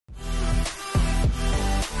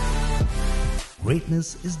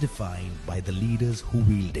Greatness is defined by the leaders who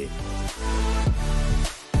wield it.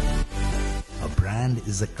 A brand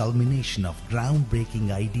is a culmination of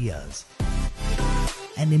groundbreaking ideas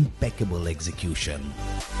and impeccable execution.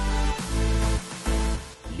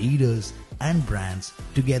 Leaders and brands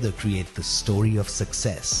together create the story of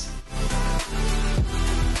success.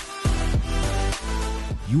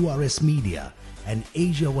 URS Media and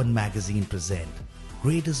AsiaOne Magazine present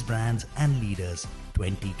Greatest Brands and Leaders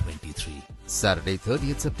 2023. Saturday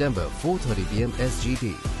 30th September 4:30 PM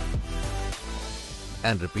SGT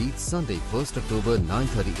and repeat Sunday 1st October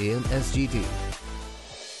 9:30 AM SGT.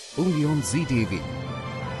 Only on ZEE TV.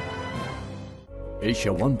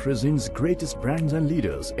 AsiaOne presents Greatest Brands and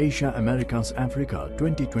Leaders Asia Americas Africa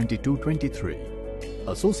 2022-23.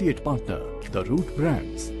 Associate Partner The Root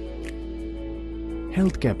Brands.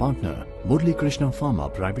 Healthcare Partner Murli Krishna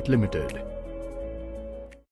Pharma Private Limited.